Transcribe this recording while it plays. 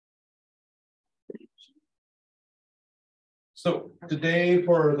So today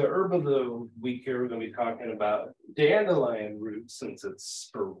for the herb of the week here, we're going to be talking about dandelion root since it's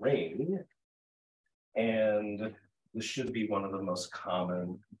spring. And this should be one of the most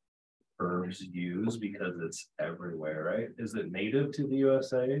common herbs used because it's everywhere, right? Is it native to the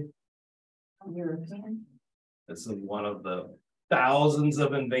USA? European. It's one of the thousands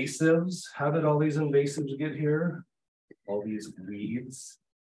of invasives. How did all these invasives get here? All these weeds.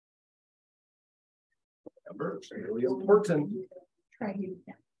 Remember, it's really important. Try you.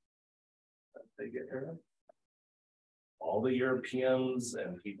 They get here. All the Europeans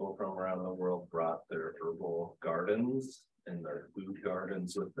and people from around the world brought their herbal gardens and their food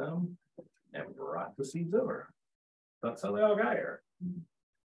gardens with them and brought the seeds over. That's how they all got here.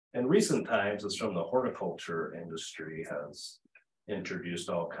 In recent times, it's from the horticulture industry has introduced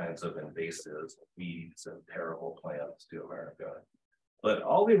all kinds of invasives, weeds, and terrible plants to America. But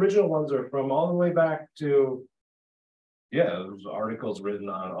all the original ones are from all the way back to, there's articles written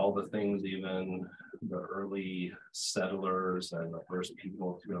on all the things even the early settlers and the first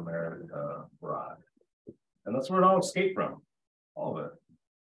people to America brought. And that's where it all escaped from, all of it.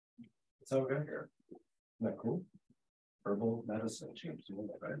 That's how we got here. Isn't that cool? Herbal medicine changed the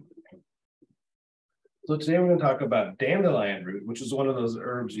world, right? So today we're going to talk about dandelion root, which is one of those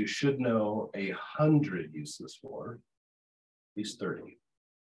herbs you should know 100 uses for. At least 30.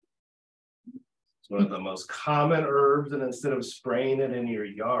 It's one of the most common herbs, and instead of spraying it in your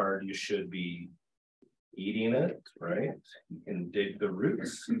yard, you should be eating it, right? You can dig the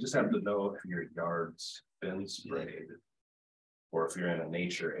roots. You just have to know if your yard's been sprayed, or if you're in a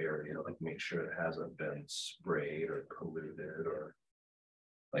nature area, like make sure it hasn't been sprayed or polluted, or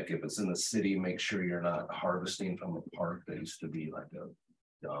like if it's in the city, make sure you're not harvesting from a park that used to be like a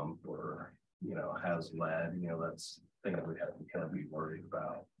dump or, has lead, that's thing that we have to kind of be worried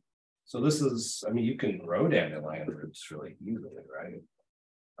about. So this is, you can grow dandelion roots really easily, right?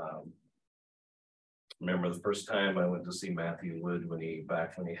 Remember the first time I went to see Matthew Wood when he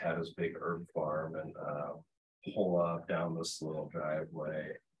had his big herb farm and pull up down this little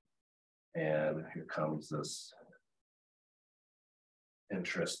driveway, and here comes this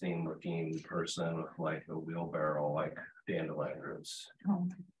interesting looking person with like a wheelbarrow, like dandelion roots. Oh.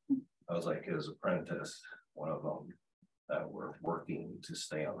 I was like his apprentice, one of them that were working to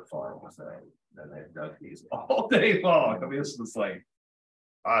stay on the farm with them. And they dug these all day long. This was like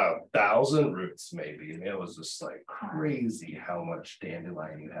 1,000 roots maybe. And it was just like crazy how much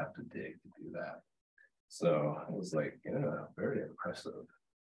dandelion you have to dig to do that. So I was like, very impressive.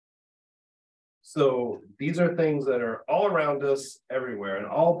 So these are things that are all around us everywhere, and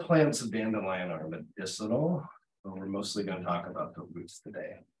all plants of dandelion are medicinal, but we're mostly going to talk about the roots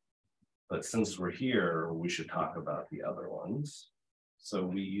today. But since we're here, we should talk about the other ones. So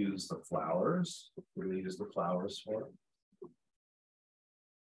we use the flowers. What do we use the flowers for?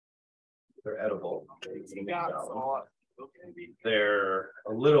 They're edible. They're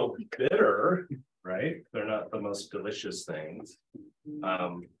a little bitter, right? They're not the most delicious things.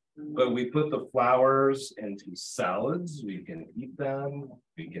 But we put the flowers into salads. We can eat them.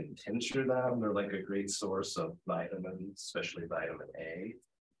 We can tincture them. They're like a great source of vitamins, especially vitamin A.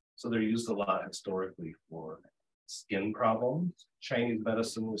 So they're used a lot historically for skin problems. Chinese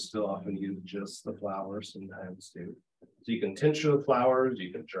medicine, we still often use just the flowers sometimes too. So you can tincture the flowers,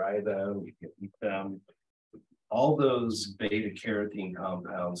 you can dry them, you can eat them. All those beta-carotene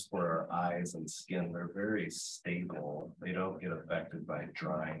compounds for our eyes and skin, they're very stable. They don't get affected by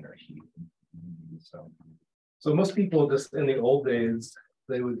drying or heat. So most people just in the old days,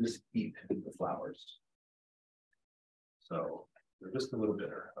 they would just eat the flowers. So they're just a little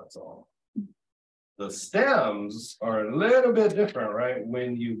bitter, that's all. The stems are a little bit different, right?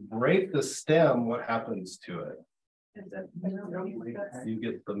 When you break the stem, what happens to it? You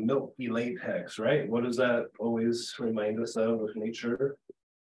get the milky latex, right? What does that always remind us of with nature?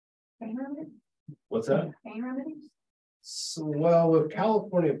 Pain remedies? What's that? Pain remedies? So, well, with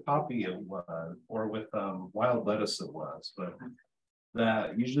California poppy it was, or with wild lettuce it was, but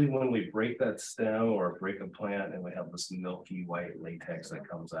that usually when we break that stem or break a plant and we have this milky white latex that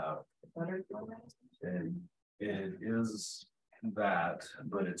comes out, and it is that,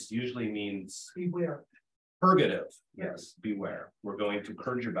 but it's usually means beware. Purgative, yes, beware. We're going to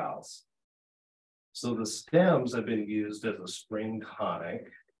purge your bowels. So the stems have been used as a spring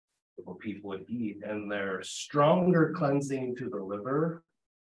tonic for people to eat, and they're stronger cleansing to the liver,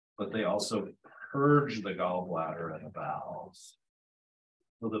 but they also purge the gallbladder and the bowels.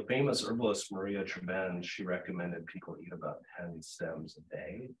 So the famous herbalist Maria Treben, she recommended people eat about 10 stems a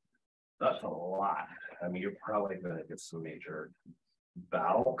day. That's a lot. You're probably going to get some major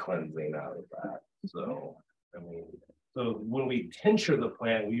bowel cleansing out of that. So I mean, so when we tincture the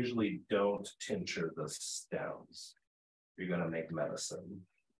plant, we usually don't tincture the stems. You're going to make medicine.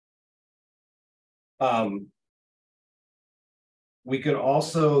 We can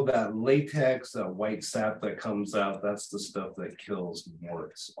also, that latex, that white sap that comes out, that's the stuff that kills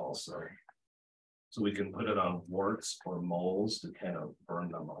warts also. So we can put it on warts or moles to kind of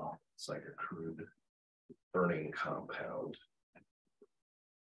burn them off. It's like a crude burning compound.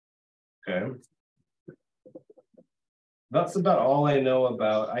 Okay. That's about all I know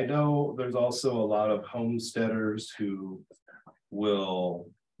about. I know there's also a lot of homesteaders who will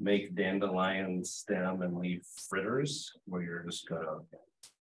make dandelion stem and leaf fritters, where you're just gonna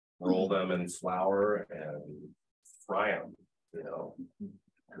roll them in flour and fry them, you know.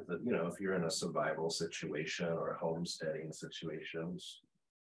 Because, you know, if you're in a survival situation or a homesteading situation, it's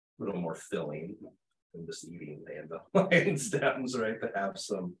a little more filling than just eating dandelion stems, right? To have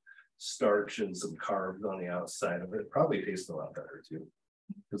some starch and some carbs on the outside of it. Probably tastes a lot better too,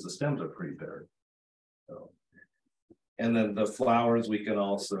 because the stems are pretty bitter. So, and then the flowers, we can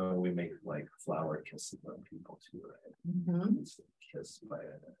also, we make like flower kisses on people too, right? It's a kiss by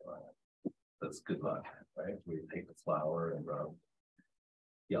that's good luck, right? We take the flower and rub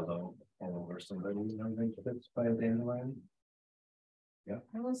yellow all over somebody, you know, that's by a dandelion. Yeah.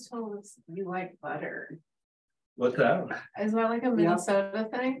 I was told you like butter. What's that? Is that like a Minnesota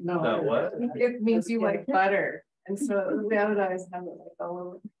thing? No. That what? It means you like butter. And so the other guys have it like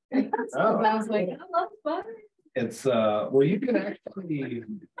all over. So I was like, I love butter. It's well, you can actually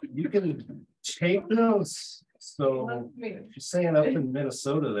take those. So you're saying up in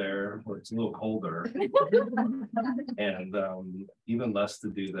Minnesota there, where it's a little colder and even less to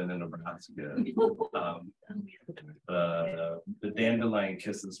do than in Nebraska. The dandelion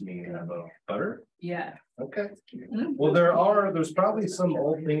kisses me butter. Yeah. Okay. Well, there's probably some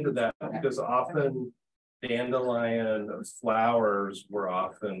old thing to that, because often dandelion flowers were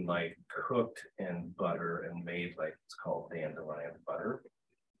often like cooked in butter and made like it's called dandelion butter.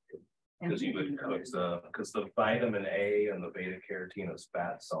 Because you would cook because the vitamin A and the beta carotene is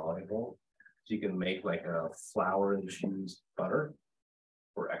fat soluble. So you can make like a flour infused butter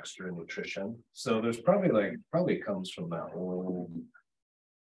for extra nutrition. So there's probably comes from that old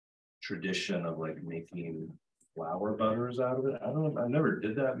tradition of like making flour butters out of it. I never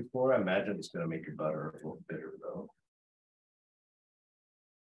did that before. I imagine it's gonna make your butter a little bitter though.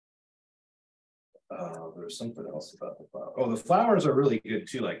 There's something else about the flower. Oh, the flowers are really good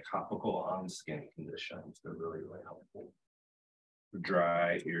too, like topical on skin conditions. They're really, really helpful. For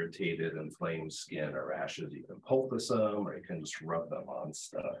dry, irritated, inflamed skin or rashes, you can poultice them or you can just rub them on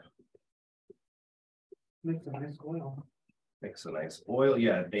stuff. Makes a nice oil. Makes a nice oil.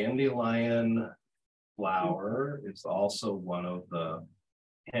 Yeah, dandelion flower is also one of the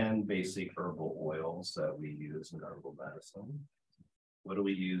 10 basic herbal oils that we use in herbal medicine. What do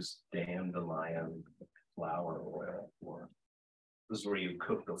we use dandelion flower oil for? This is where you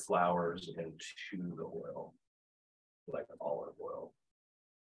cook the flowers into the oil, like olive oil,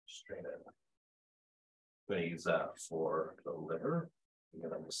 straight in. I'm going to use that for the liver. I'm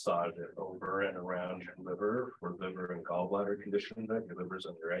going to massage it over and around your liver for liver and gallbladder conditions. Your liver's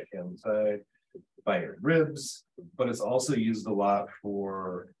on your right-hand side by your ribs, but it's also used a lot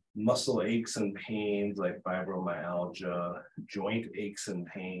for muscle aches and pains like fibromyalgia, joint aches and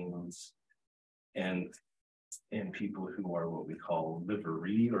pains, and people who are what we call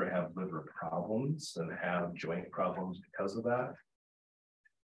livery or have liver problems and have joint problems because of that.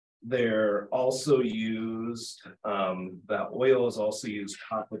 They're also used, that oil is also used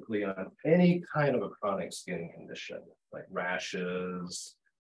topically on any kind of a chronic skin condition like rashes,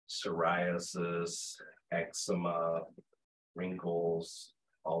 psoriasis, eczema, wrinkles,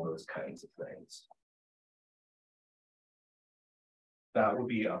 all those kinds of things. That would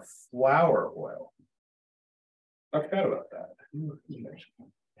be a flower oil. I forgot about that. I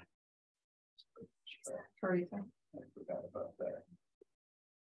forgot about that.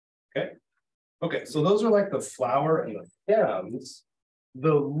 Okay. Okay, so those are like the flower and the stems.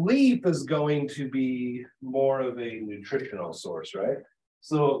 The leaf is going to be more of a nutritional source, right?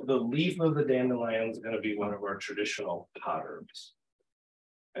 So the leaf of the dandelion is going to be one of our traditional pot herbs.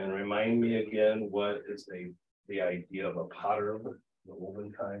 And remind me again, what is the idea of a pot herb in the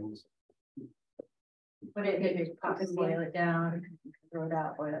olden times? Put it in your pocket, boil it down, throw it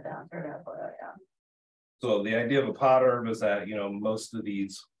out, boil it down, throw it out, boil it down. So the idea of a pot herb is that, you know, most of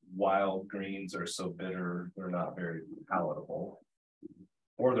these wild greens are so bitter, they're not very palatable.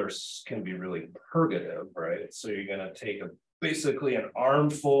 Or they can be really purgative, right? So you're going to take basically an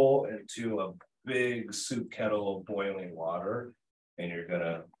armful into a big soup kettle of boiling water, and you're going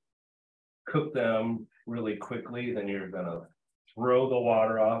to cook them really quickly, then you're gonna throw the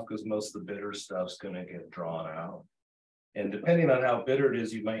water off because most of the bitter stuff's gonna get drawn out. And depending on how bitter it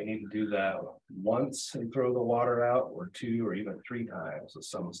is, you might need to do that once and throw the water out, or 2 or even 3 times with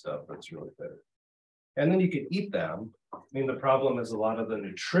some stuff that's really bitter. And then you can eat them. I mean, the problem is a lot of the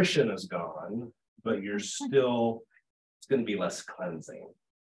nutrition is gone, but you're still, it's going to be less cleansing.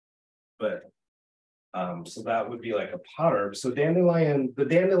 But so that would be like a pot herb. So dandelion, the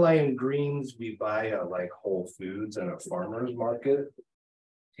dandelion greens we buy at like Whole Foods and a farmer's market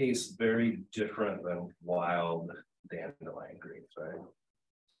taste very different than wild dandelion greens, right?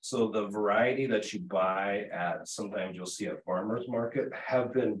 So the variety that you buy at, sometimes you'll see at farmers market,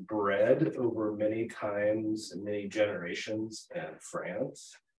 have been bred over many times and many generations in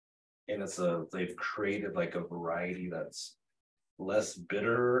France. And they've created like a variety that's less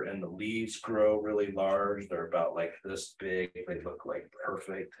bitter, and the leaves grow really large. They're about like this big. They look like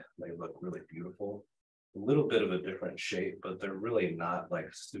perfect. They look really beautiful. A little bit of a different shape, but they're really not like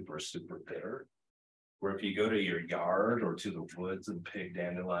super, super bitter. Where if you go to your yard or to the woods and pick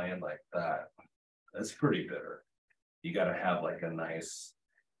dandelion like that, that's pretty bitter. You got to have like a nice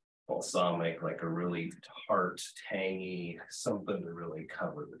balsamic, like a really tart, tangy, something to really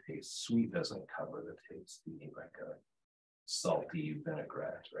cover the taste. Sweet doesn't cover the taste. You need like a salty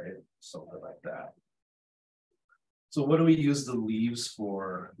vinaigrette, right? Something like that. So what do we use the leaves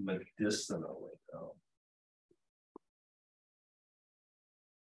for medicinally though?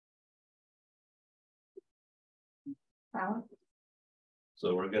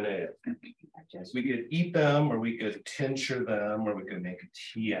 So we're gonna, we could eat them, or we could tincture them, or we could make a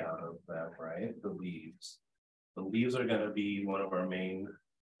tea out of them, right? The leaves. The leaves are gonna be one of our main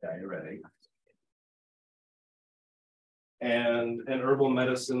diuretics. And in herbal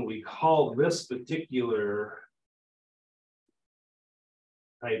medicine, we call this particular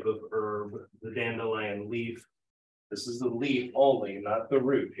type of herb the dandelion leaf. This is the leaf only, not the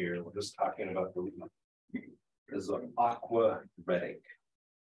root here. We're just talking about the leaf. Is an aquaretic.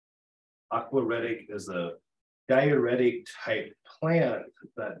 Aquaretic is a diuretic type plant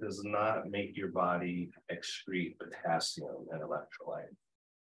that does not make your body excrete potassium and electrolyte.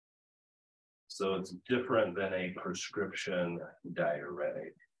 So it's different than a prescription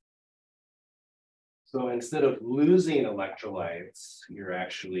diuretic. So instead of losing electrolytes, you're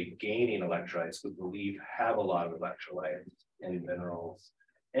actually gaining electrolytes, because the leaf have a lot of electrolytes and minerals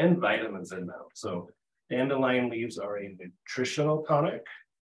and vitamins in them. So dandelion leaves are a nutritional tonic,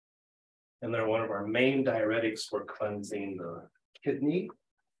 and they're one of our main diuretics for cleansing the kidney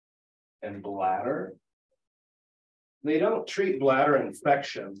and bladder. They don't treat bladder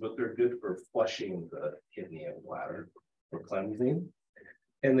infections, but they're good for flushing the kidney and bladder for cleansing.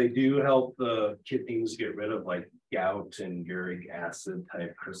 And they do help the kidneys get rid of like gout and uric acid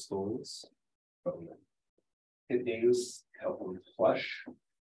type crystals from the kidneys, help them flush.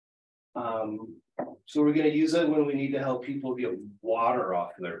 So we're going to use it when we need to help people get water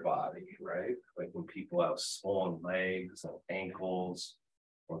off their body, right? Like when people have swollen legs and ankles,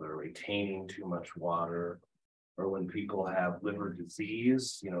 or they're retaining too much water, or when people have liver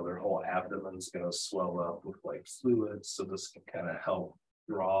disease, you know, their whole abdomen's going to swell up with like fluids. So this can kind of help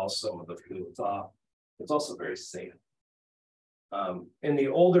draw some of the fluids off. It's also very safe. In the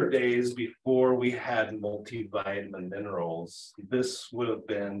older days, before we had multivitamin minerals, this would have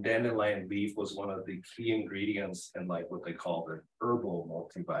been, dandelion leaf was one of the key ingredients in like what they call the herbal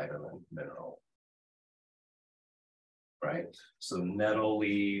multivitamin mineral. Right? So nettle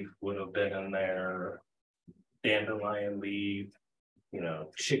leaf would have been in there, dandelion leaf, you know,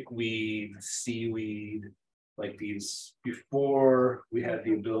 chickweed, seaweed, like these. Before we had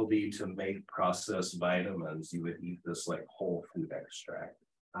the ability to make processed vitamins, you would eat this like whole food extract.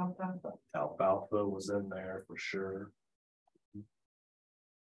 Alfalfa. Alfalfa was in there for sure.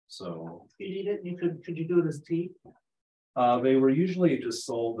 So you eat it, could you do it as tea? They were usually just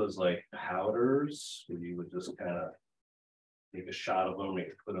sold as like powders, where you would just kind of take a shot of them, you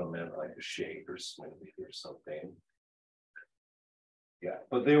could put them in like a shake or smoothie or something. Yeah,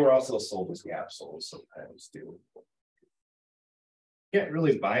 but they were also sold as capsules sometimes too. Can't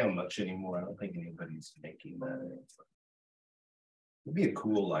really buy them much anymore. I don't think anybody's making that. It'd be a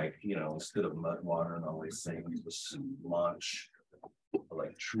cool, like, you know, instead of mud water and all these things, just launch a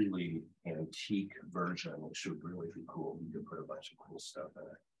like truly antique version, which would really be cool. You could put a bunch of cool stuff in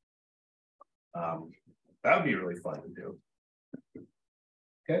it. That would be really fun to do.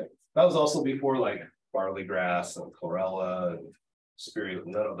 Okay, that was also before like barley grass and chlorella and spirit.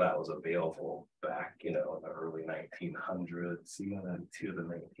 None of that was available back, you know, in the early 1900s, even into the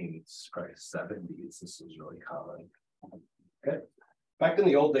 1970s. This was really common. Okay, Back in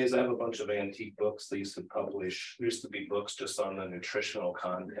the old days, I have a bunch of antique books. They used to publish, there used to be books just on the nutritional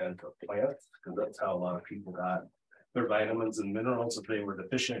content of plants, because that's how a lot of people got their vitamins and minerals if they were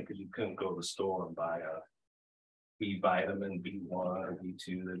deficient, because you couldn't go to the store and buy a B vitamin, B1 or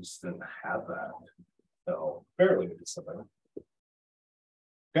B2. They just didn't have that. So fairly medicinal.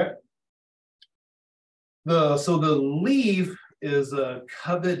 Okay. So the leaf is a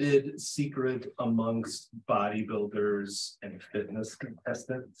coveted secret amongst bodybuilders and fitness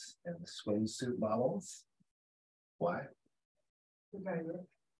contestants and swimsuit models. Why?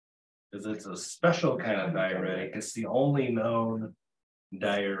 Because it's a special kind of diuretic. It's the only known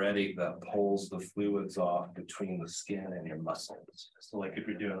diuretic that pulls the fluids off between the skin and your muscles. So like if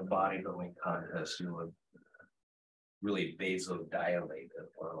you're doing a bodybuilding contest, you would really vasodilate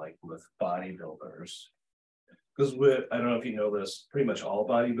it, or like with bodybuilders. Because I don't know if you know this, pretty much all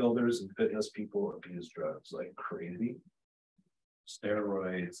bodybuilders and fitness people abuse drugs like crazy.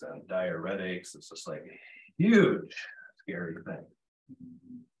 Steroids and diuretics, it's just like a huge, scary thing.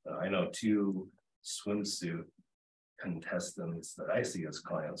 I know 2 swimsuit contestants that I see as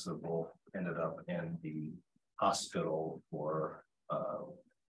clients that both ended up in the hospital for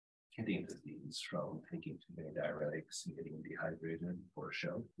kidney disease from taking too many diuretics and getting dehydrated for a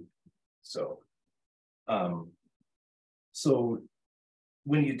show. So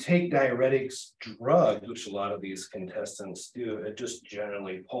when you take diuretics drugs, which a lot of these contestants do, it just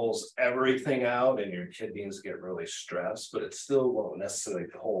generally pulls everything out and your kidneys get really stressed, but it still won't necessarily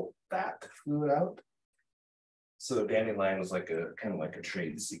pull that fluid out. So dandelion is like a kind of like a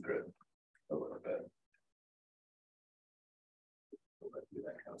trade secret a little bit. Do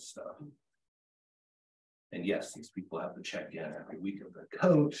that kind of stuff. And yes, these people have to check in every week with a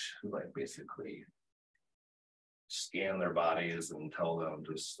coach who like basically scan their bodies and tell them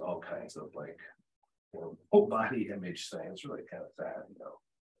just all kinds of like whole body image things. Really kind of sad, you know.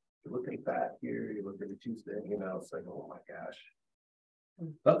 You're looking fat here, you look at the Tuesday, you know, it's like, oh my gosh.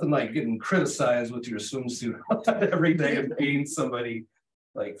 Nothing like getting criticized with your swimsuit every day and paying somebody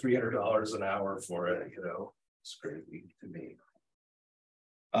like $300 an hour for it, you know. It's crazy to me.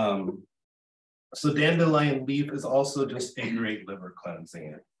 So dandelion leaf is also just a great liver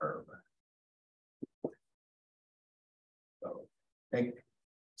cleansing herb. So, and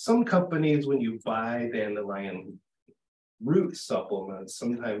some companies, when you buy dandelion root supplements,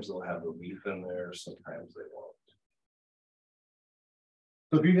 sometimes they'll have a leaf in there, sometimes they won't.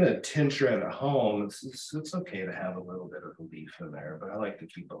 So if you're going to tincture it at home, it's okay to have a little bit of a leaf in there, but I like to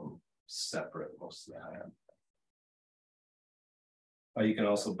keep them separate most of the time. You can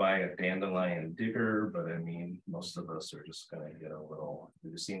also buy a dandelion digger, but I mean, most of us are just going to get a little,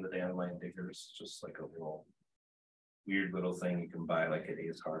 have you seen the dandelion diggers? Just like a little weird little thing you can buy like at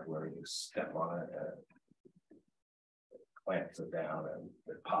Ace Hardware, and you step on it and it clamps it down and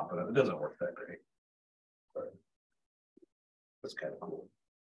it pop it up. It doesn't work that great, but it's kind of cool.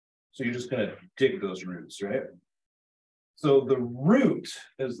 So you're just going to dig those roots, right? So the root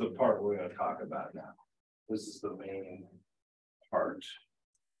is the part we're going to talk about now. This is the main part.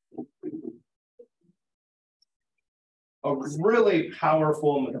 A really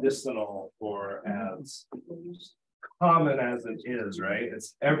powerful medicinal, or as common as it is, right?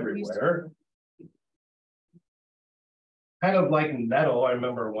 It's everywhere. Kind of like nettle. I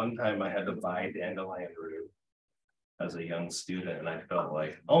remember one time I had to buy dandelion root as a young student, and I felt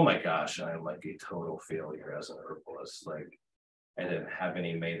like, oh my gosh, I'm like a total failure as an herbalist. Like, I didn't have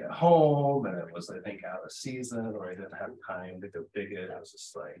any made at home, and it was, I think, out of season, or I didn't have time to go dig it. I was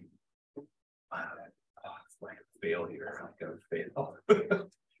just like, wow, it's like a failure. I'm gonna fail.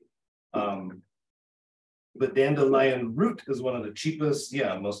 The dandelion root is one of the cheapest,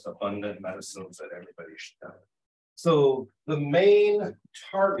 most abundant medicines that everybody should have. So the main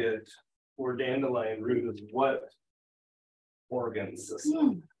target for dandelion root is what organ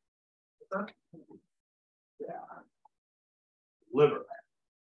system? Liver.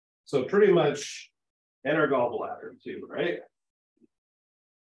 So pretty much, and our gallbladder too, right?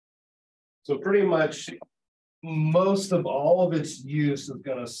 So pretty much most of all of its use is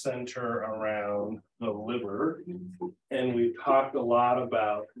going to center around the liver. And we've talked a lot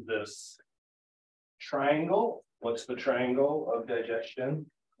about this triangle. What's the triangle of digestion?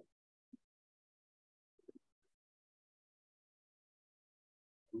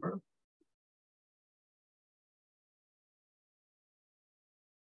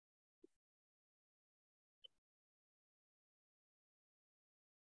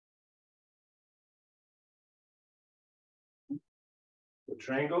 The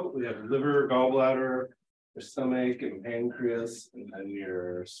triangle, we have liver, gallbladder, your stomach, and pancreas, and then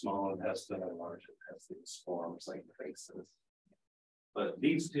your small intestine and large intestine forms like faces. But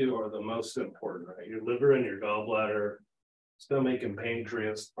these two are the most important, right? Your liver and your gallbladder, stomach and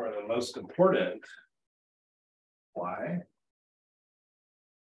pancreas are the most important. Why?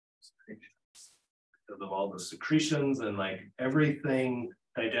 Because of all the secretions and like everything,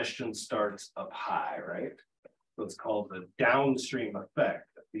 digestion starts up high, right? So it's called the downstream effect.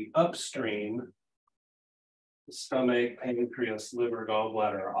 The upstream, the stomach, pancreas, liver,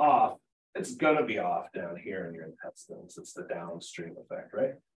 gallbladder are off. It's gonna be off down here in your intestines. It's the downstream effect,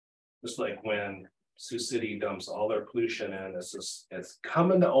 right? Just like when Sioux City dumps all their pollution in, it's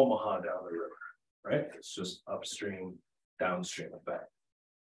coming to Omaha down the river, right? It's just upstream, downstream effect.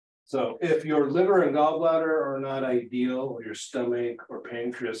 So if your liver and gallbladder are not ideal, or your stomach or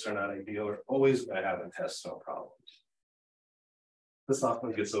pancreas are not ideal, you're always going to have intestinal problems. This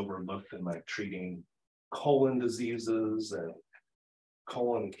often gets overlooked in like treating colon diseases and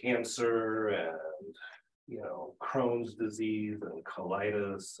colon cancer and Crohn's disease and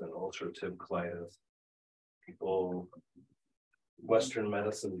colitis and ulcerative colitis. People, Western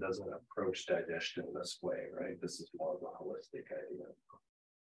medicine doesn't approach digestion this way, right? This is more of a holistic idea.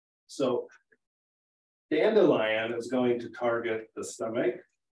 So Dandelion is going to target the stomach,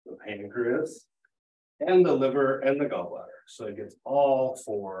 the pancreas, and the liver and the gallbladder. So it gets all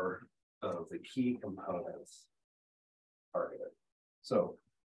four of the key components targeted. So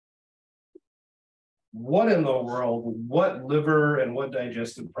what in the world, what liver and what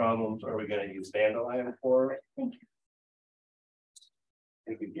digestive problems are we going to use Dandelion for? Thank you.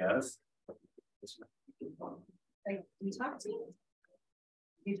 Take a guess. Like detoxing?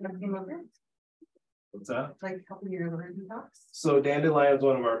 Detoxing liver? What's that? Like helping your liver detox? So Dandelion is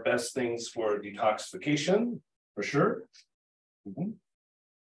one of our best things for detoxification, for sure.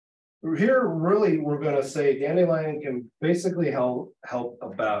 Here, really, we're going to say Dandelion can basically help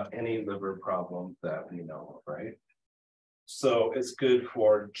about any liver problem that we know of, right? So it's good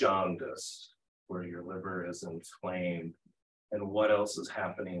for jaundice, where your liver is inflamed. And what else is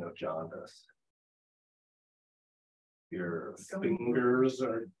happening with jaundice? Your fingers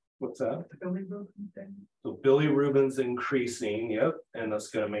are, what's that? So bilirubin's increasing, yep. And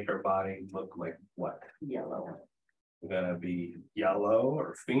that's going to make our body look like what? Yellow. We're going to be yellow.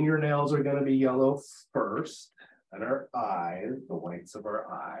 Our fingernails are going to be yellow first, and our eyes, the whites of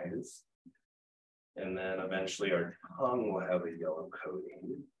our eyes. And then eventually our tongue will have a yellow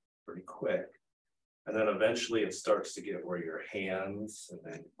coating pretty quick. And then eventually it starts to get where your hands and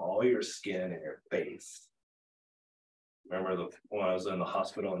then all your skin and your face. Remember when I was in the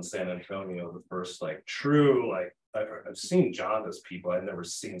hospital in San Antonio, the first like true, like I've seen jaundice people. I've never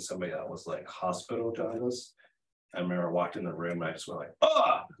seen somebody that was like hospital jaundice. I remember I walked in the room and I just went like,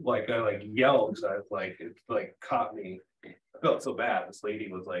 ah, like I like yelled because I was like, it like caught me. I felt so bad. This lady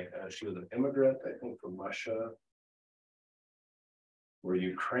was like, she was an immigrant, I think from Russia or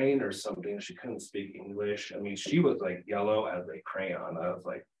Ukraine or something. She couldn't speak English. I mean, she was like yellow as a crayon. I was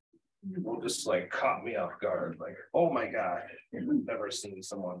like, just like caught me off guard. Like, oh my God, I've never seen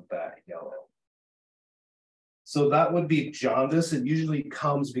someone that yellow. So that would be jaundice. It usually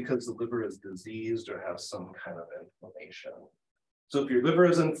comes because the liver is diseased or has some kind of inflammation. So if your liver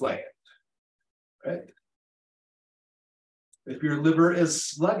is inflamed, right? If your liver is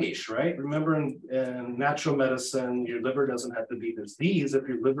sluggish, right? Remember in natural medicine, your liver doesn't have to be diseased if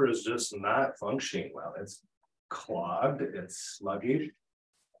your liver is just not functioning well. It's clogged, it's sluggish.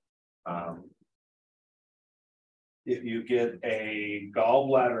 If you get a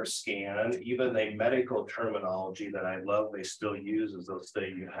gallbladder scan, even a medical terminology that I love, they still use is they'll say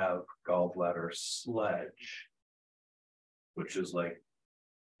you have gallbladder sludge, which is like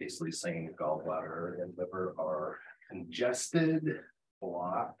basically saying gallbladder and liver are congested,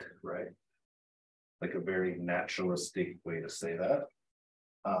 blocked, right? Like a very naturalistic way to say that.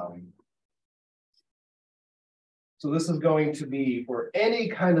 So this is going to be for any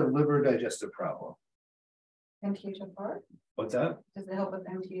kind of liver digestive problem. MTHFR? What's that? Does it help with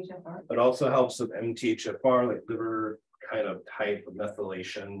MTHFR? It also helps with MTHFR, like liver kind of type of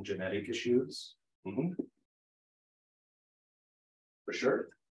methylation genetic issues. For sure.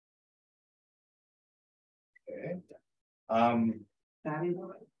 Okay. Fatty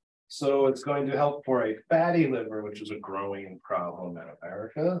liver. So it's going to help for a fatty liver, which is a growing problem in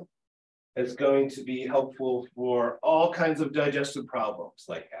America. It's going to be helpful for all kinds of digestive problems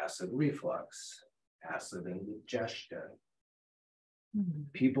like acid reflux, acid indigestion,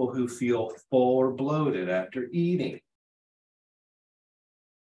 people who feel full or bloated after eating,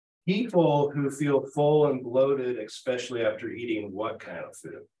 people who feel full and bloated, especially after eating what kind of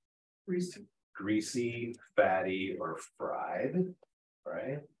food? Greasy, fatty, or fried,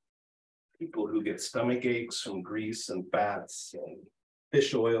 right? People who get stomach aches from grease and fats and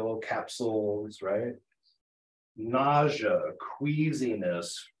fish oil capsules, right? Nausea,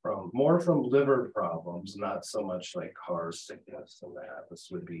 queasiness more from liver problems, not so much like car sickness and that. This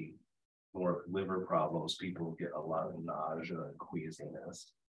would be more liver problems. People get a lot of nausea and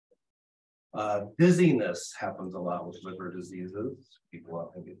queasiness. Dizziness happens a lot with liver diseases. People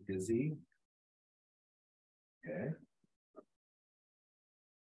often get dizzy. Okay.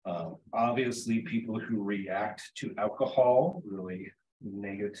 Obviously, people who react to alcohol really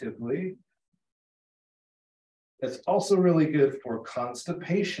negatively. It's also really good for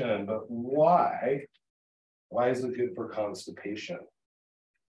constipation, but why? Why is it good for constipation?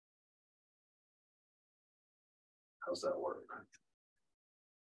 How's that work?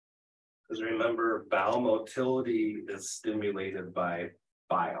 Because remember, bowel motility is stimulated by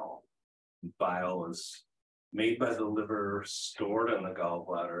bile. Bile is made by the liver, stored in the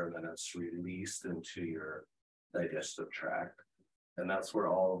gallbladder, and then it's released into your digestive tract. And that's where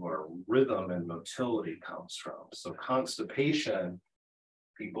all of our rhythm and motility comes from. So constipation,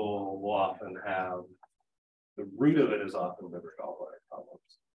 people will often have, the root of it is often liver gallbladder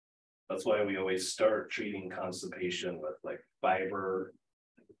problems. That's why we always start treating constipation with like fiber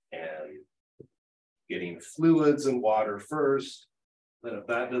and getting fluids and water first. Then if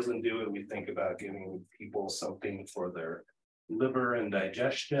that doesn't do it, we think about giving people something for their liver and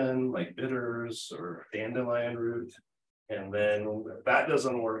digestion, like bitters or dandelion root. And then if that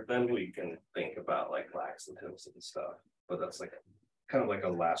doesn't work, then we can think about like laxatives and stuff. But that's like kind of like a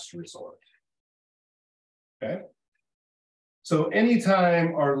last resort. Okay. So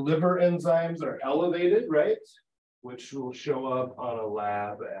anytime our liver enzymes are elevated, right, which will show up on a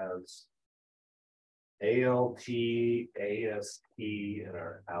lab as ALT, AST, and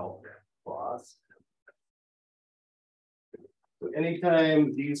our ALK loss. So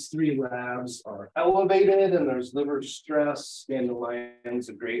anytime these three labs are elevated and there's liver stress, dandelion's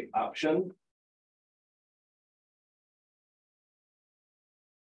a great option.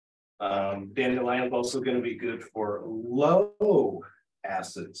 Dandelion is also going to be good for low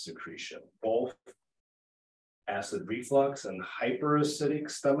acid secretion, both acid reflux and hyperacidic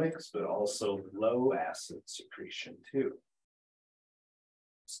stomachs, but also low acid secretion too.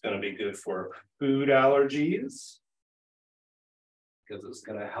 It's going to be good for food allergies because it's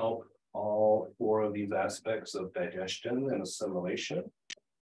going to help all four of these aspects of digestion and assimilation.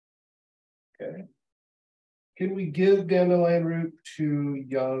 Okay. Can we give dandelion root to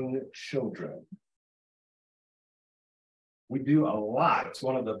young children? We do a lot. It's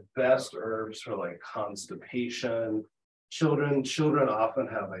one of the best herbs for like constipation. Children often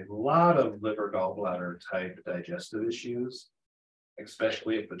have a lot of liver gallbladder type digestive issues,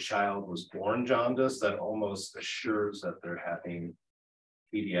 especially if the child was born jaundiced. That almost assures that they're having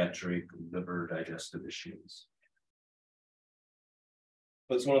pediatric liver digestive issues.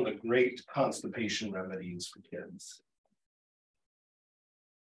 But it's one of the great constipation remedies for kids.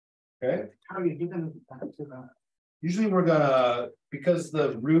 Okay. How are you giving that to them? Usually we're gonna, because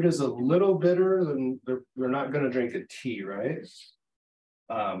the root is a little bitter, then we're not gonna drink a tea, right?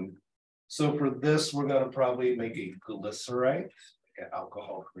 So for this, we're gonna probably make a glycerite, like an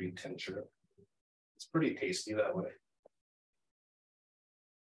alcohol-free tincture. It's pretty tasty that way.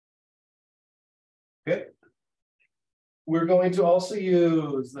 Okay. We're going to also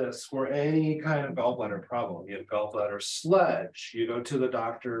use this for any kind of gallbladder problem. You have gallbladder sludge. You go to the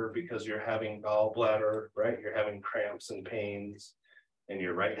doctor because you're having gallbladder, right? You're having cramps and pains in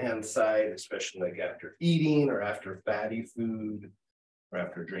your right-hand side, especially like after eating or after fatty food or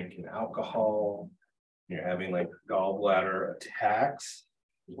after drinking alcohol. You're having like gallbladder attacks.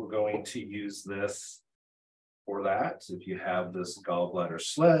 We're going to use this for that. So if you have this gallbladder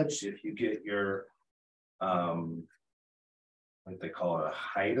sludge, if you get your like they call it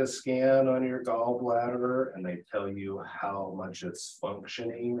a HIDA scan on your gallbladder, and they tell you how much it's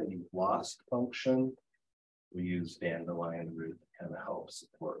functioning and you've lost function. We use dandelion root to kind of help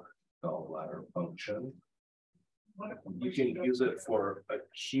support gallbladder function. You can use it for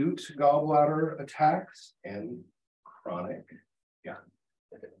acute gallbladder attacks and chronic. Yeah.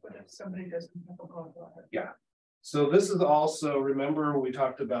 But if somebody doesn't have a gallbladder. Yeah. So this is also, remember we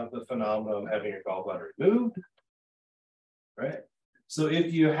talked about the phenomenon of having your gallbladder removed. Right. So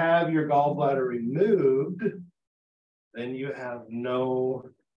if you have your gallbladder removed, then you have no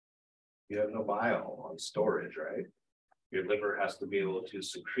bile on storage, right? Your liver has to be able to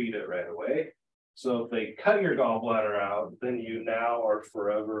secrete it right away. So if they cut your gallbladder out, then you now are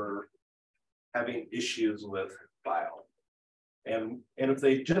forever having issues with bile. And if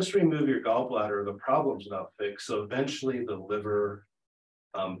they just remove your gallbladder, the problem's not fixed. So eventually the liver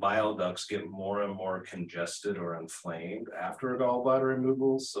bile ducts get more and more congested or inflamed after a gallbladder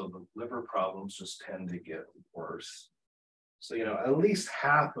removal. So the liver problems just tend to get worse. So, at least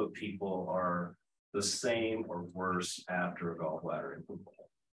half of people are the same or worse after a gallbladder removal.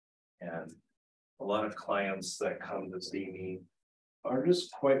 And a lot of clients that come to see me are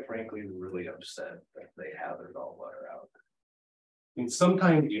just quite frankly really upset that they have their gallbladder out. I mean,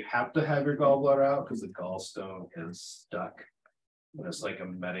 sometimes you have to have your gallbladder out because the gallstone is stuck. And it's like a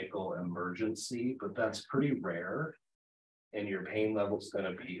medical emergency, but that's pretty rare. And your pain level is going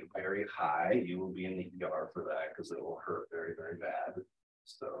to be very high. You will be in the ER for that because it will hurt very, very bad.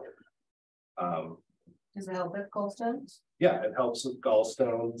 So, does it help with gallstones? Yeah, it helps with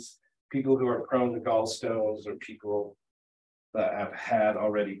gallstones. People who are prone to gallstones or people that have had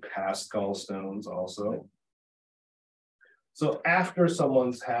already past gallstones also. So after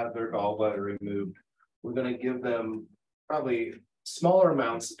someone's had their gallbladder removed, we're going to give them probably smaller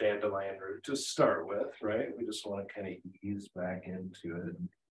amounts of dandelion root to start with, right? We just want to kind of ease back into it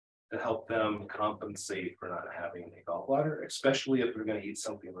to help them compensate for not having a gallbladder, especially if they're going to eat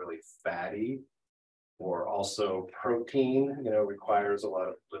something really fatty or also protein, requires a lot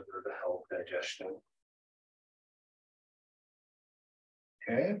of liver to help digestion.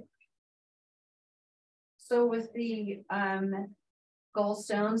 Okay. So with the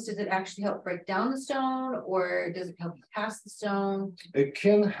gallstones, does it actually help break down the stone or does it help pass the stone? It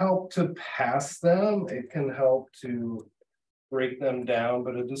can help to pass them. It can help to break them down,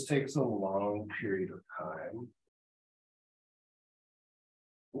 but it just takes a long period of time.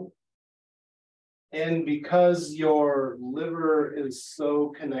 And because your liver is so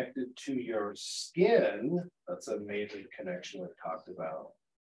connected to your skin, that's a major connection we talked about.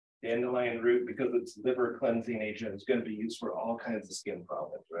 Dandelion root, because it's liver cleansing agent, is going to be used for all kinds of skin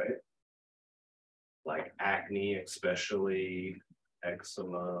problems, right? Like acne, especially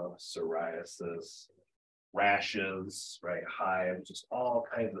eczema, psoriasis, rashes, right? Hives, just all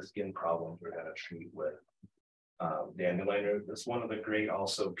kinds of skin problems we're going to treat with dandelion root. It's one of the great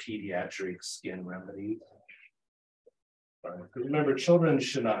also pediatric skin remedies. Because remember, children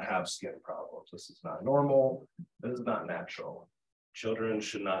should not have skin problems. This is not normal. This is not natural. Children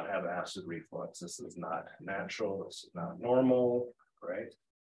should not have acid reflux. This is not natural. This is not normal, right?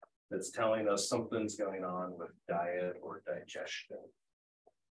 It's telling us something's going on with diet or digestion.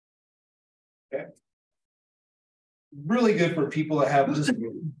 Okay. Really good for people that have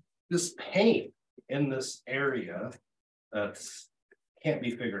this pain in this area that can't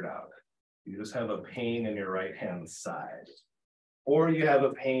be figured out. You just have a pain in your right hand side, or you have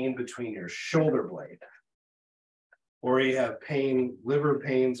a pain between your shoulder blade, or you have pain, liver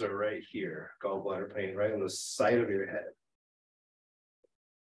pains are right here, gallbladder pain right on the side of your head.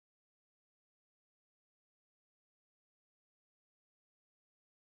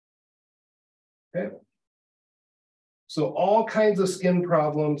 Okay. So all kinds of skin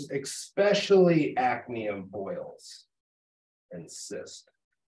problems, especially acne and boils and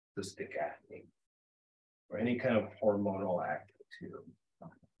cystic acne, or any kind of hormonal acne too.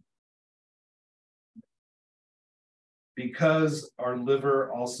 Because our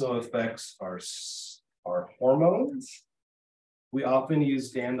liver also affects our hormones, we often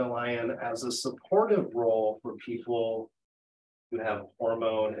use dandelion as a supportive role for people who have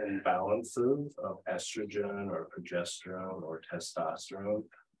hormone imbalances of estrogen or progesterone or testosterone,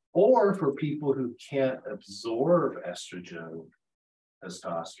 or for people who can't absorb estrogen,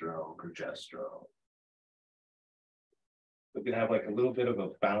 testosterone, progesterone. We can have like a little bit of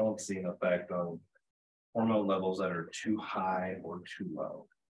a balancing effect on hormone levels that are too high or too low.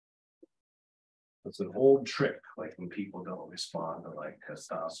 It's an old trick, like when people don't respond to like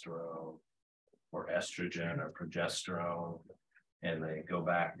testosterone or estrogen or progesterone, and they go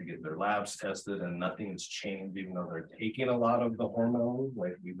back to get their labs tested and nothing's changed, even though they're taking a lot of the hormone,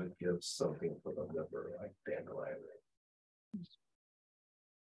 like we would give something for the liver, like dandelion.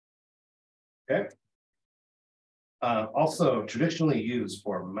 Okay. Also traditionally used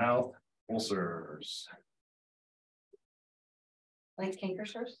for mouth ulcers. Like canker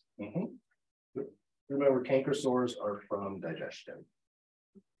sores? Mm-hmm. Remember, canker sores are from digestion.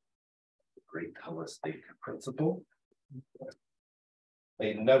 Great holistic principle.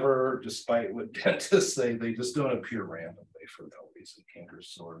 They never, despite what dentists say, they just don't appear randomly for no reason. Canker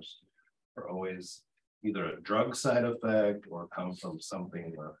sores are always either a drug side effect or come from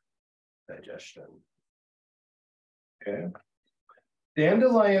something with digestion. Okay.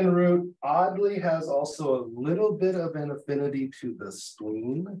 Dandelion root oddly has also a little bit of an affinity to the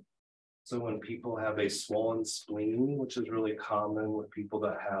spleen. So when people have a swollen spleen, which is really common with people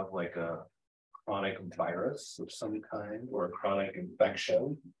that have like a chronic virus of some kind or a chronic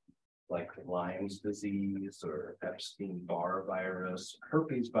infection, like Lyme's disease or Epstein-Barr virus,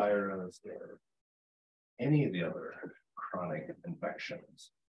 herpes virus, or any of the other chronic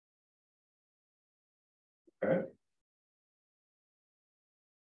infections. Okay.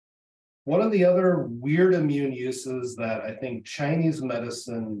 One of the other weird immune uses that I think Chinese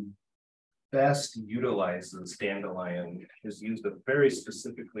medicine best utilizes dandelion is used very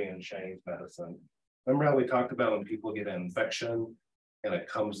specifically in Chinese medicine. Remember how we talked about when people get an infection and it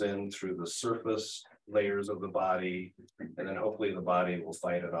comes in through the surface layers of the body, and then hopefully the body will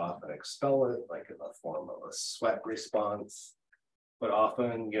fight it off and expel it, like in the form of a sweat response. But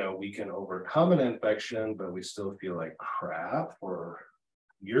often, you know, we can overcome an infection, but we still feel like crap for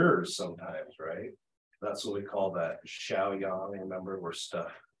years sometimes, right? That's what we call that Xiaoyang. Remember, where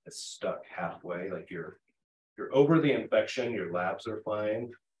stuff is stuck halfway, like you're over the infection, your labs are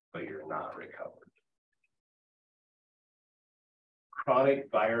fine, but you're not recovered. Chronic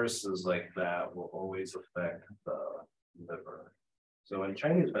viruses like that will always affect the liver. So in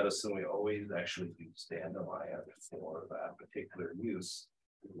Chinese medicine, we always actually use dandelion for that particular use.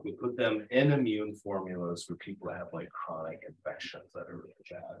 We put them in immune formulas for people that have like chronic infections that are really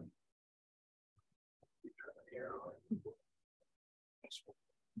bad.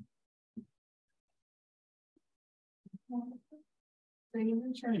 So you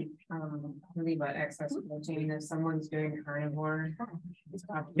mentioned really about excess protein. If someone's doing carnivore, it's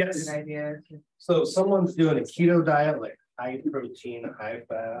probably yes. a good idea. So someone's doing a keto diet, like high protein, high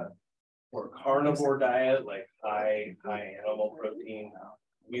fat, or carnivore diet, like high animal protein.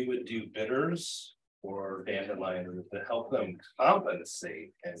 We would do bitters or dandelion to help them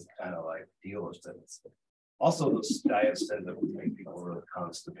compensate and kind of like deal with it. Also, those diets tend to make people really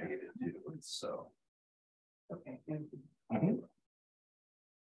constipated too. So, Okay, thank you. mm-hmm.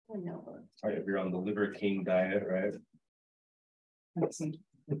 I know. All right, if you're on the Liver King diet, right?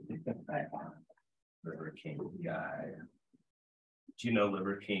 Liver King guy. Do you know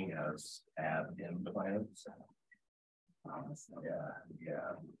Liver King has ab implants?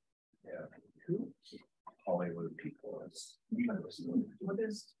 Yeah. Hollywood people is. What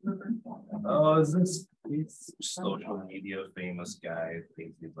is liver? Oh, is this he's social media famous guy?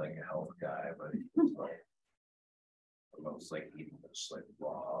 Thinks he's like a health guy, but he's like almost like eating this like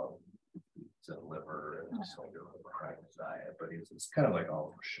raw to liver and just like a crack diet. But it's kind of like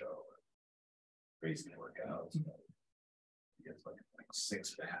all for show. Crazy workouts. He gets like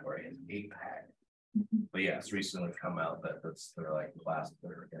 6-pack or an 8-pack. But yeah, it's recently come out that they're like plastic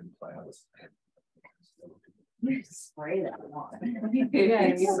implants. You spray that one.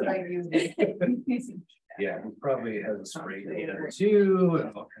 Yeah, you like use it. Yeah, he probably has a spray data too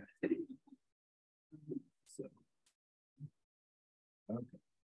and all kinds of things. So,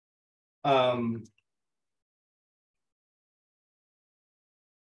 okay.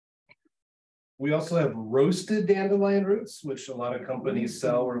 We also have roasted dandelion roots, which a lot of companies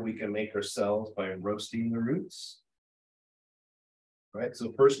sell, where we can make ourselves by roasting the roots. Right,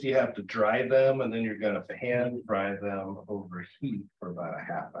 so first you have to dry them, and then you're going to pan fry them over heat for about a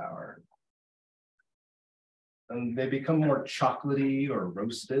half hour. And they become more chocolatey or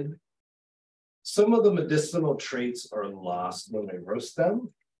roasted. Some of the medicinal traits are lost when they roast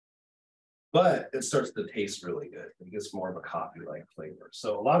them, but it starts to taste really good. It gets more of a coffee-like flavor.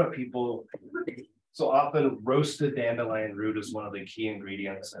 So a lot of people, so often roasted dandelion root is one of the key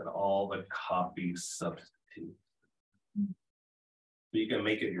ingredients in all the coffee substitutes. But you can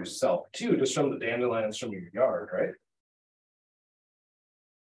make it yourself too, just from the dandelions from your yard, right?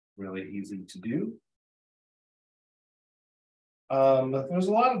 Really easy to do. There's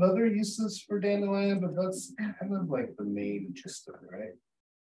a lot of other uses for dandelion, but that's kind of like the main gist of it,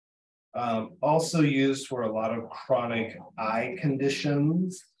 right? Also used for a lot of chronic eye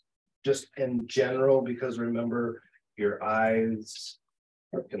conditions, just in general, because remember, your eyes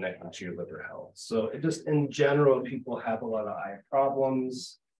are connected to your liver health. So it just in general, people have a lot of eye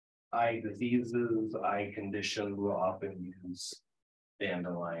problems, eye diseases, eye conditions will often use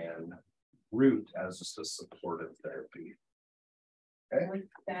dandelion root as just a supportive therapy. Okay. Like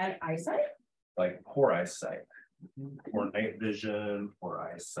bad eyesight? Like poor eyesight, poor night vision, poor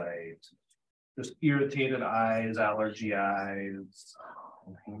eyesight, just irritated eyes, allergy eyes.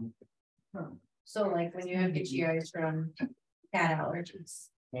 So like when you have itchy eyes from cat allergies,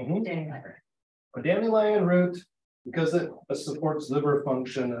 dandelion. A dandelion root, because it supports liver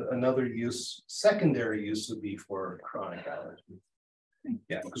function, another use, secondary use would be for chronic allergies.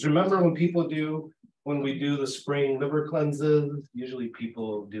 Yeah, because remember when we do the spring liver cleanses, usually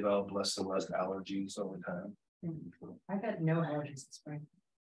people develop less and less allergies over time. I've had no allergies in spring.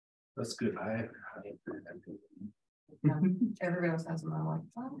 That's good. Yeah, everybody else has them. I'm like,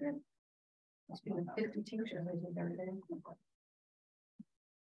 oh, good. Must be like 50 tinctures I take every day.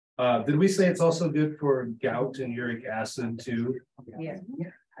 Did we say it's also good for gout and uric acid too? Yeah.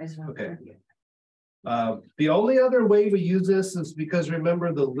 I just want Okay. The only other way we use this is because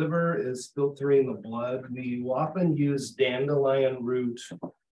remember the liver is filtering the blood. We often use dandelion root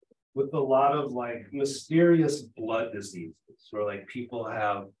with a lot of like mysterious blood diseases where like people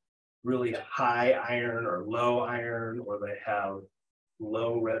have really high iron or low iron, or they have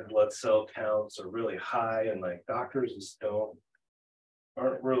low red blood cell counts or really high, and like doctors just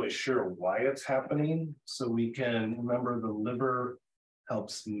aren't really sure why it's happening. So we can remember the liver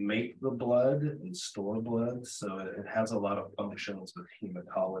helps make the blood and store blood. So it has a lot of functions with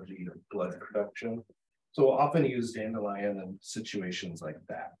hematology or blood production. So we'll often use dandelion in situations like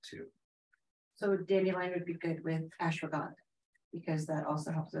that too. So dandelion would be good with ashwagandha because that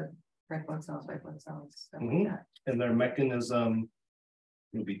also helps with red blood cells, white blood cells, stuff like that. And their mechanism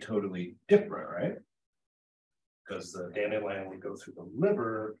will be totally different, right? Because the dandelion would go through the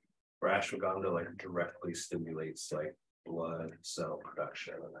liver, where ashwagandha like directly stimulates like blood cell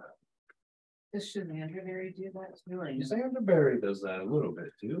production and that. Does Shananderberry do that too? Or no? Elderberry does that a little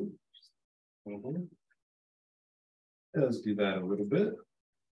bit too. Does do that a little bit.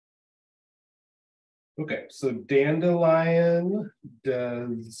 Okay, so dandelion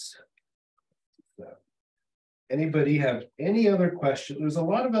does that. Anybody have any other questions? There's a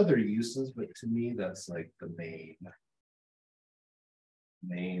lot of other uses, but to me, that's like the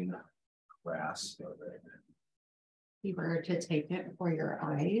main grasp of it. If you were to take it for your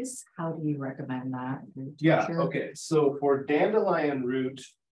eyes, how do you recommend that? Yeah, okay. So for dandelion root,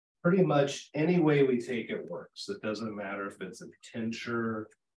 pretty much any way we take it works. It doesn't matter if it's a tincture,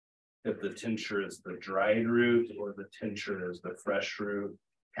 if the tincture is the dried root or the tincture is the fresh root.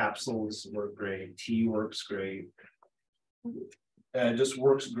 Capsules work great, tea works great. It just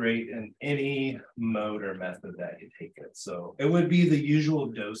works great in any mode or method that you take it. So it would be the usual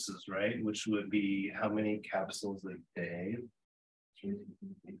doses, right? Which would be how many capsules a day?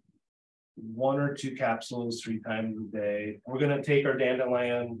 1 or 2 capsules 3 times a day. We're going to take our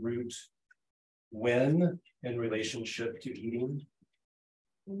dandelion root when in relationship to eating.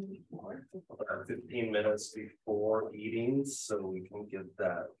 15 minutes before eating, so we can get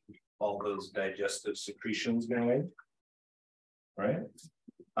that all those digestive secretions going. Right.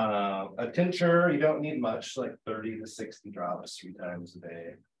 A tincture, you don't need much, like 30 to 60 drops 3 times a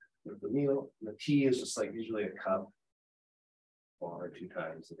day. With the meal, the tea is just like usually a cup 1 or 2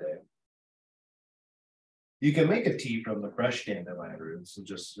 times a day. You can make a tea from the fresh dandelion roots, so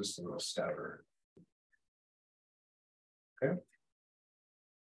just a little stouter. Okay.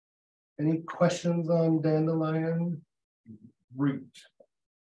 Any questions on dandelion root?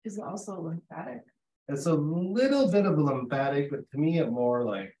 Is it also lymphatic? It's a little bit of a lymphatic, but to me, it more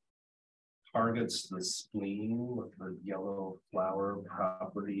like targets the spleen with the yellow flower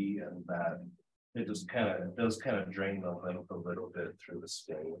property, and that it just does kind of drain the lymph a little bit through the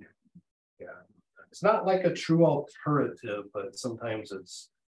spleen. Yeah, it's not like a true alternative, but sometimes it's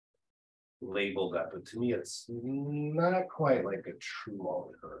labeled that. But to me, it's not quite like a true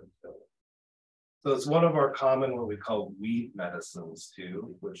alternative. So it's one of our common what we call weed medicines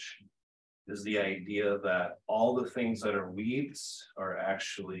too, which is the idea that all the things that are weeds are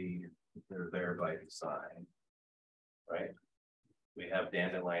actually, they're there by design, right? We have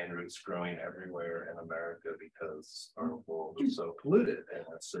dandelion roots growing everywhere in America because our world is so polluted, and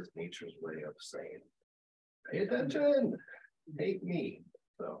that's just nature's way of saying, pay attention, take me.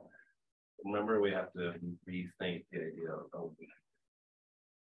 So remember, we have to rethink the idea of weed.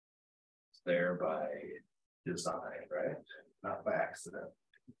 It's there by design, right? Not by accident.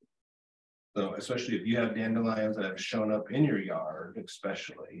 So especially if you have dandelions that have shown up in your yard,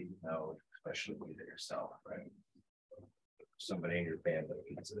 especially with it yourself, right? Somebody in your family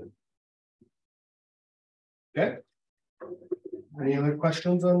needs it. Okay. Any other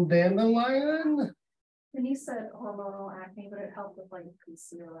questions on dandelion? And you said hormonal acne, but it helped with like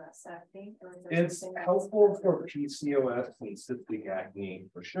PCOS acne. It's helpful for PCOS and cystic acne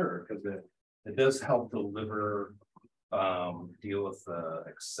for sure, because it does help the liver deal with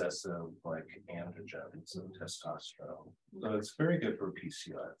excessive like androgens and testosterone. So it's very good for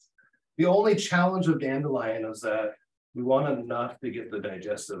PCOS. The only challenge of dandelion is that we want enough to get the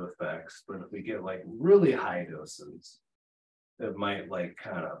digestive effects, but if we get like really high doses, it might like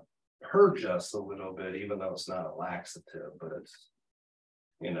kind of purge us a little bit, even though it's not a laxative, but it's,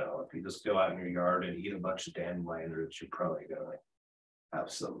 you know, if you just go out in your yard and eat a bunch of dandelion roots, you're probably gonna have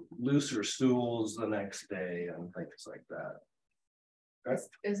some looser stools the next day and things like that.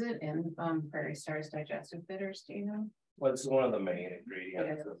 Is it in Prairie Star's digestive bitters, do you know? What's one of the main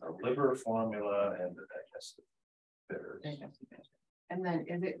ingredients of the liver formula and the digestive bitters. Digestive bitters. And then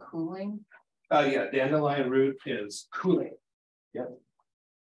is it cooling? Yeah, dandelion root is cooling. Yep.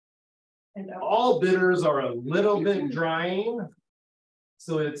 And All bitters are a little bit drying.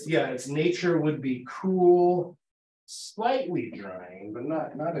 So it's, yeah, its nature would be cool, slightly drying, but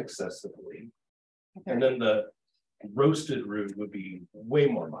not excessively. Okay. And then the roasted root would be way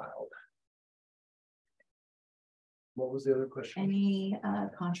more mild. What was the other question? Any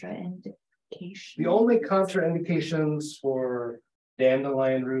contraindication? The only contraindications for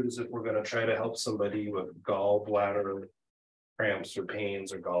dandelion root is if we're going to try to help somebody with gallbladder cramps or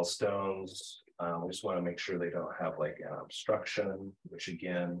pains or gallstones. We just want to make sure they don't have like an obstruction, which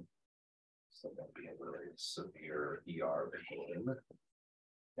again, is going to be a really severe ER pain.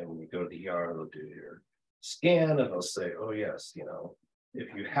 And when you go to the ER, they'll do your scan and they'll say, oh yes, you know,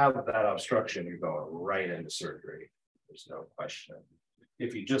 if you have that obstruction, you're going right into surgery. There's no question.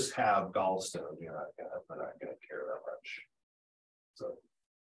 If you just have gallstones, they're not gonna care that much. So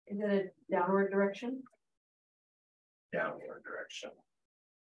is it a downward direction? downward direction.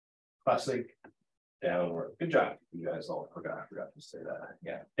 Classic downward. Good job. You guys all forgot to say that.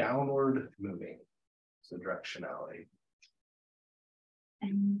 Yeah, downward moving. So directionality.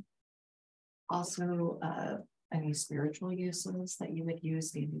 And also any spiritual uses that you would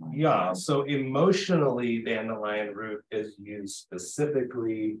use dandelion? Yeah, so emotionally, dandelion root is used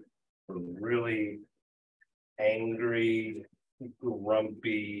specifically for really angry,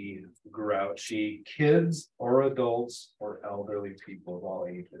 grumpy, grouchy kids or adults or elderly people of all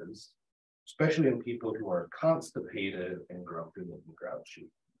ages, especially in people who are constipated and grumpy and grouchy.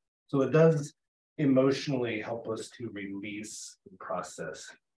 So it does emotionally help us to release and process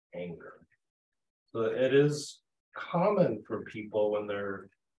anger. So it is common for people when they're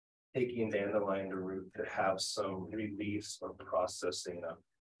taking dandelion root to have some release or processing of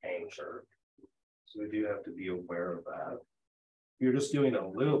anger. So we do have to be aware of that. If you're just doing a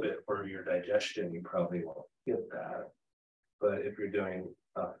little bit for your digestion, you probably won't get that. But if you're doing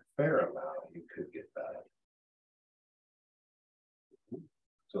a fair amount, you could get that.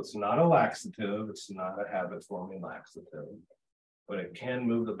 So it's not a laxative, it's not a habit-forming laxative, but it can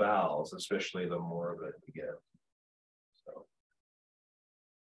move the bowels, especially the more of it you get. So,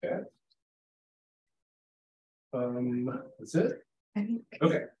 okay. That's it? I think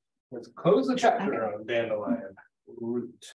Okay, let's close the chapter on dandelion root.